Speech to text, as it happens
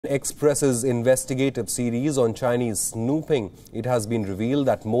Express's investigative series on Chinese snooping, it has been revealed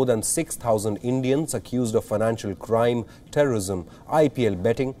that more than 6,000 Indians accused of financial crime, terrorism, IPL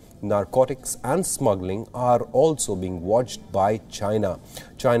betting, narcotics and smuggling are also being watched by China.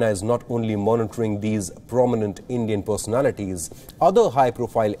 China is not only monitoring these prominent Indian personalities, other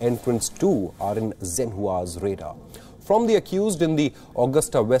high-profile entrants too are in Zhenhua's radar. From the accused in the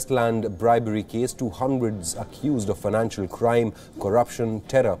Augusta Westland bribery case to hundreds accused of financial crime, corruption,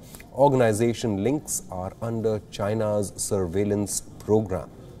 terror, organization links are under China's surveillance program.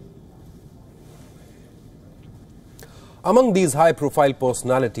 Among these high-profile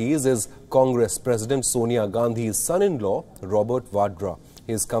personalities is Congress President Sonia Gandhi's son-in-law, Robert Vadra.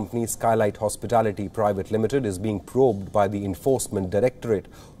 His company Skylight Hospitality Private Limited is being probed by the Enforcement Directorate.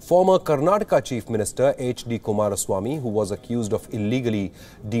 Former Karnataka Chief Minister H.D. Kumaraswamy, who was accused of illegally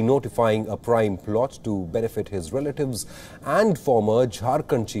denotifying a prime plot to benefit his relatives, and former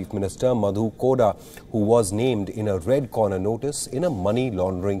Jharkhand Chief Minister Madhu Koda, who was named in a red corner notice in a money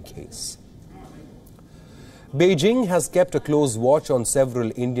laundering case. Beijing has kept a close watch on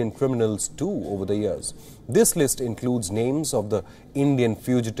several Indian criminals too over the years. This list includes names of the Indian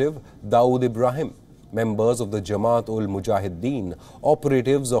fugitive Dawood Ibrahim, members of the Jamaat-ul-Mujahideen,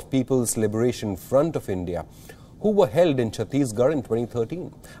 operatives of People's Liberation Front of India, who were held in Chhattisgarh in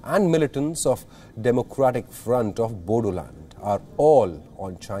 2013, and militants of Democratic Front of Bodoland are all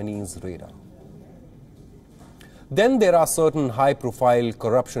on Chinese radar. Then there are certain high-profile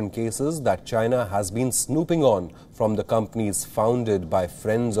corruption cases that China has been snooping on, from the companies founded by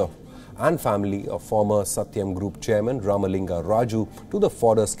friends of and family of former Satyam Group chairman Ramalinga Raju to the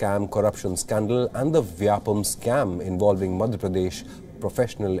fodder scam corruption scandal and the Vyapam scam involving Madhya Pradesh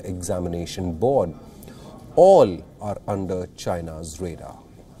Professional Examination Board. All are under China's radar.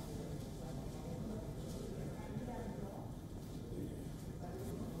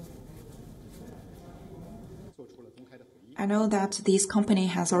 I know that this company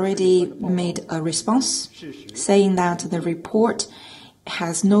has already made a response saying that the report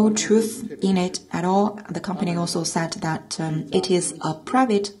has no truth in it at all. The company also said that it is a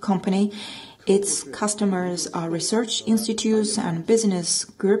private company. Its customers are research institutes and business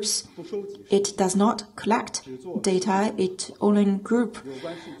groups. It does not collect data. It only group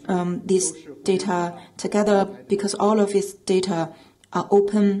this data together because all of its data are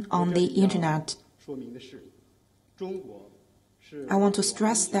open on the internet. I want to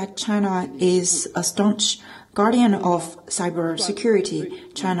stress that China is a staunch guardian of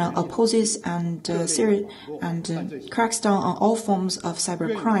cybersecurity. China opposes and cracks down on all forms of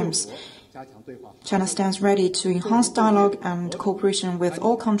cyber crimes. China stands ready to enhance dialogue and cooperation with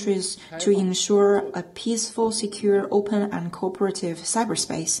all countries to ensure a peaceful, secure, open and cooperative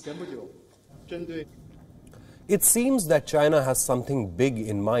cyberspace. It seems that China has something big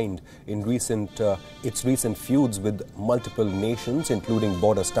in mind in its recent feuds with multiple nations, including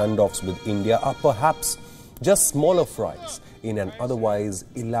border standoffs with India, are perhaps just smaller fries in an otherwise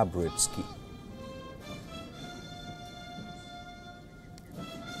elaborate scheme.